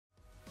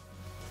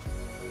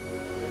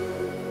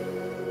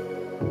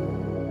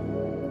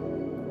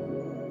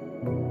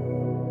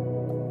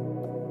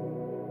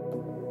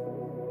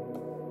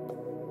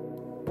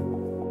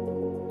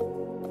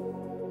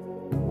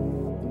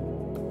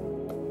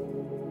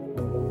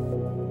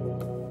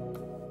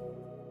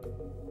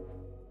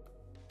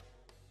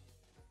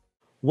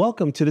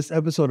Welcome to this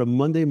episode of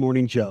Monday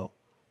Morning Joe.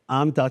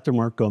 I'm Dr.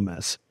 Mark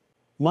Gomez.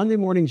 Monday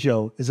Morning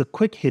Joe is a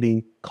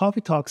quick-hitting,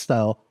 coffee talk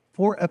style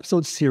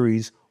 4-episode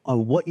series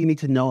on what you need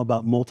to know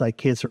about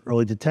multi-cancer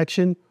early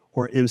detection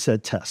or MCED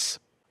tests.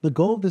 The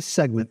goal of this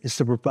segment is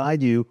to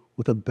provide you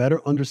with a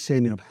better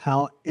understanding of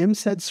how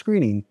MCED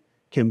screening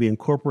can be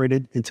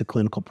incorporated into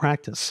clinical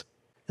practice.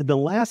 In the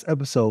last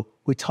episode,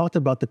 we talked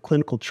about the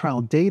clinical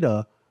trial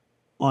data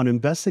on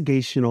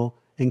investigational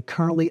and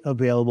currently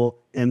available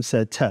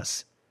MCED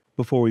tests.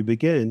 Before we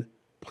begin,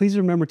 please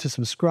remember to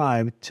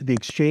subscribe to the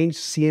Exchange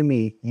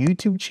CME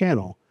YouTube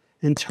channel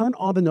and turn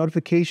on the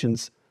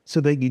notifications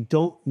so that you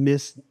don't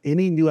miss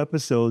any new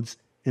episodes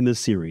in this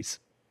series.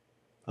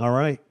 All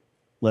right,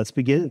 let's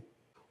begin.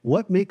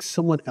 What makes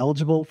someone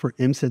eligible for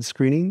MCED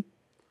screening?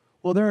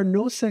 Well, there are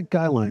no set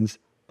guidelines,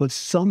 but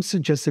some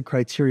suggested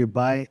criteria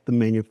by the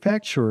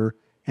manufacturer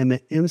and the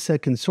MCED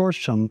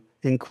consortium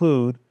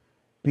include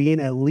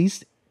being at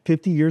least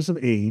 50 years of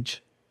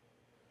age,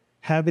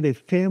 having a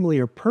family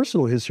or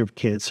personal history of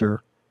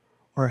cancer,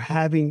 or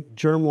having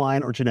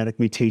germline or genetic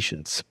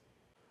mutations.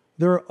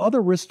 There are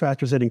other risk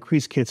factors that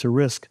increase cancer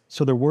risk,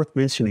 so they're worth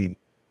mentioning.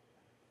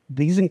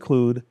 These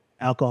include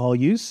alcohol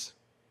use,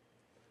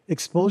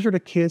 exposure to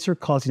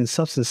cancer-causing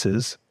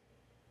substances,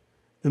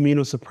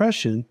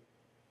 immunosuppression,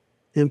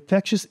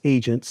 infectious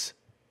agents,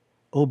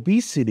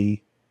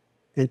 obesity,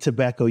 and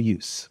tobacco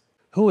use.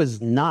 Who is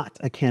not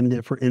a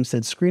candidate for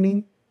MCED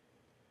screening?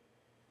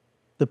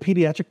 The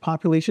pediatric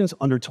populations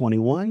under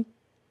 21,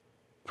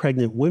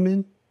 pregnant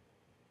women,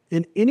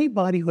 and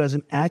anybody who has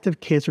an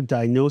active cancer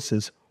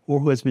diagnosis or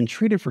who has been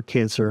treated for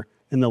cancer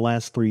in the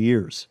last 3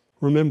 years.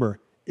 Remember,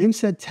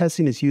 MCED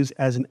testing is used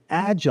as an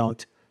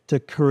adjunct to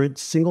current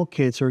single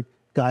cancer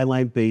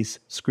guideline-based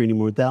screening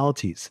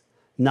modalities,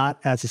 not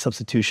as a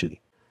substitution.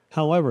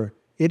 However,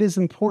 it is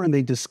important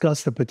they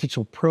discuss the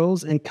potential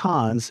pros and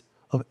cons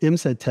of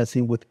MCED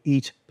testing with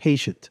each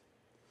patient.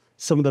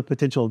 Some of the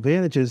potential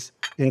advantages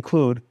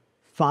include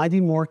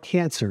finding more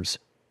cancers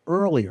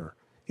earlier,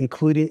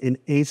 including in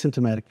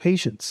asymptomatic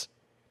patients.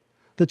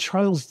 The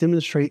trials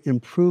demonstrate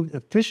improved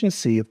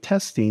efficiency of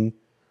testing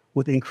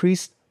with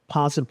increased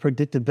positive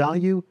predictive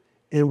value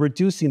and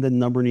reducing the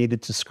number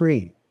needed to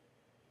screen.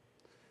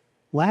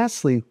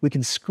 Lastly, we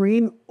can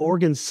screen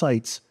organ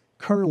sites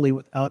currently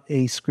without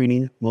a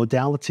screening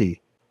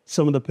modality.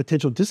 Some of the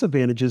potential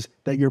disadvantages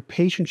that your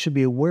patient should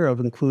be aware of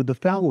include the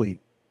following.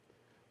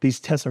 These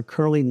tests are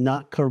currently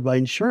not covered by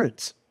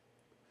insurance.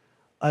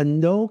 A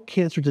no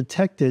cancer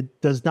detected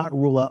does not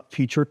rule out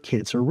future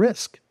cancer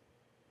risk.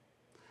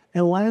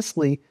 And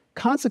lastly,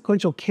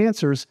 consequential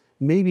cancers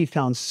may be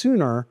found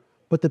sooner,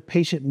 but the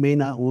patient may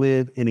not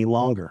live any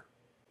longer.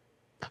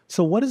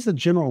 So what is the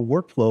general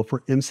workflow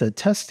for MCED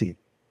testing?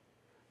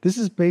 This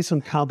is based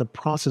on how the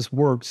process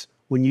works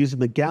when using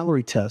the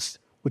Gallery test,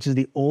 which is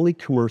the only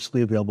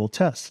commercially available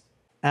test.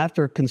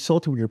 After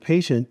consulting with your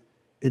patient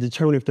and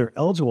determining if they're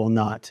eligible or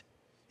not,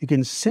 you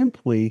can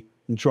simply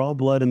draw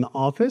blood in the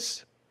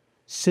office,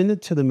 send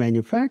it to the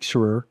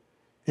manufacturer,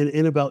 and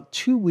in about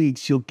 2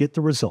 weeks, you'll get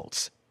the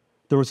results.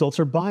 The results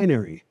are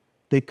binary.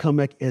 They come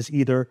back as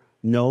either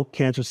no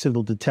cancer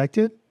signal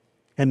detected,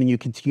 and then you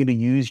continue to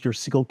use your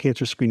single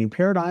cancer screening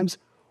paradigms,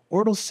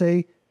 or it'll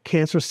say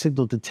cancer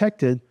signal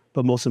detected,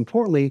 but most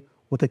importantly,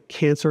 with a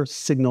cancer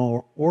signal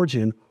or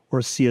origin,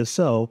 or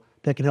CSO,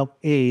 that can help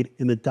aid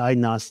in the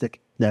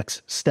diagnostic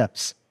next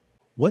steps.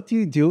 What do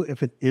you do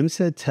if an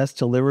MCED test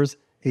delivers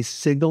a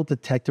signal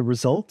detected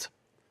result?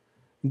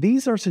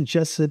 These are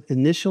suggested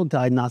initial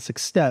diagnostic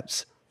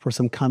steps for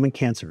some common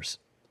cancers.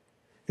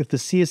 If the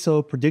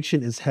CSO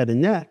prediction is head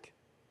and neck,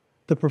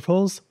 the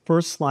proposed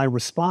first-line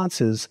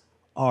responses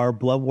are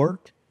blood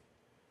work,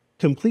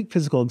 complete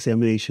physical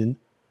examination,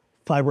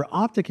 fiber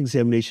optic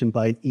examination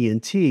by an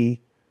ENT,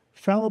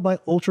 followed by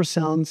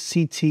ultrasound,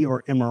 CT,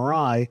 or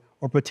MRI,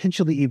 or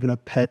potentially even a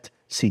PET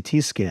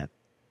CT scan.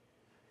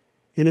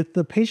 And if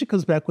the patient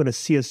comes back with a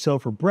CSO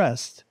for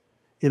breast,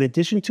 in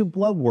addition to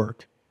blood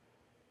work,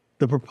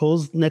 the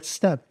proposed next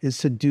step is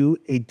to do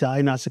a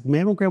diagnostic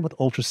mammogram with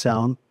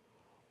ultrasound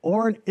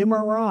or an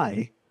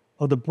MRI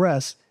of the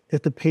breast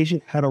if the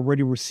patient had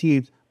already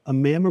received a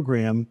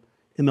mammogram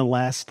in the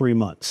last 3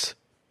 months.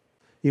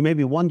 You may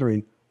be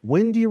wondering,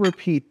 when do you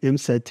repeat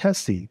MCED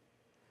testing?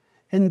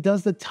 And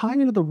does the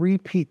timing of the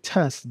repeat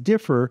test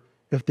differ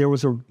if there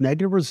was a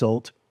negative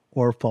result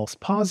or a false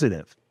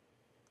positive?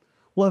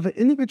 Well, if an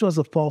individual has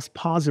a false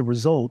positive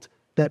result,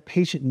 that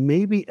patient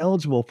may be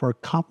eligible for a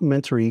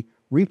complementary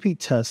repeat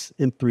test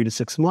in 3 to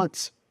 6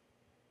 months.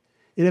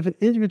 And if an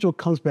individual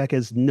comes back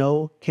as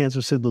no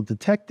cancer signal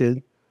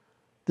detected,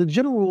 the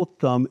general rule of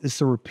thumb is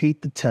to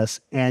repeat the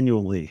test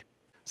annually.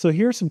 So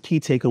here are some key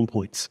take-home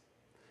points.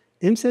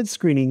 MCED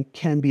screening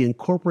can be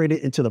incorporated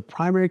into the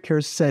primary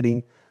care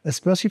setting,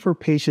 especially for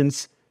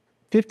patients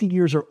 50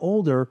 years or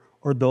older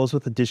or those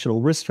with additional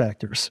risk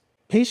factors.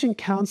 Patient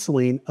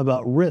counseling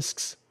about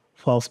risks,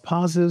 false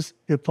positives,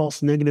 and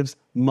false negatives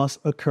must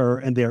occur,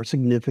 and they are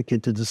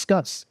significant to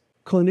discuss.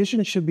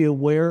 Clinicians should be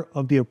aware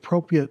of the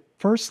appropriate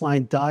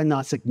first-line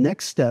diagnostic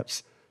next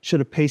steps should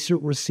a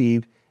patient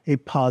receive a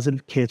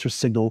positive cancer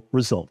signal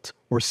result,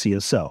 or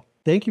CSO.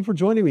 Thank you for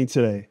joining me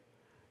today.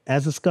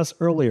 As discussed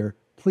earlier,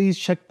 please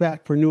check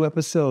back for new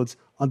episodes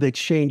on the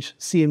Exchange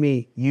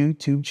CME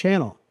YouTube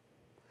channel.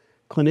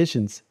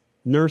 Clinicians,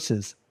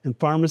 nurses, and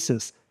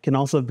pharmacists can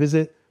also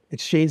visit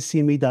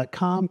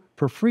exchangecme.com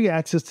for free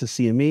access to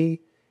CME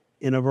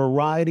in a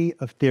variety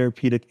of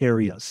therapeutic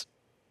areas.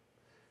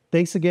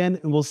 Thanks again,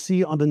 and we'll see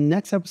you on the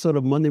next episode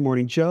of Monday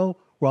Morning Joe,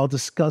 where I'll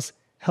discuss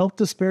health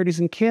disparities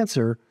in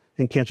cancer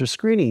and cancer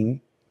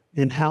screening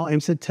and how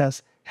MCED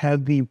tests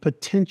have the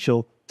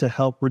potential to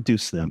help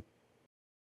reduce them.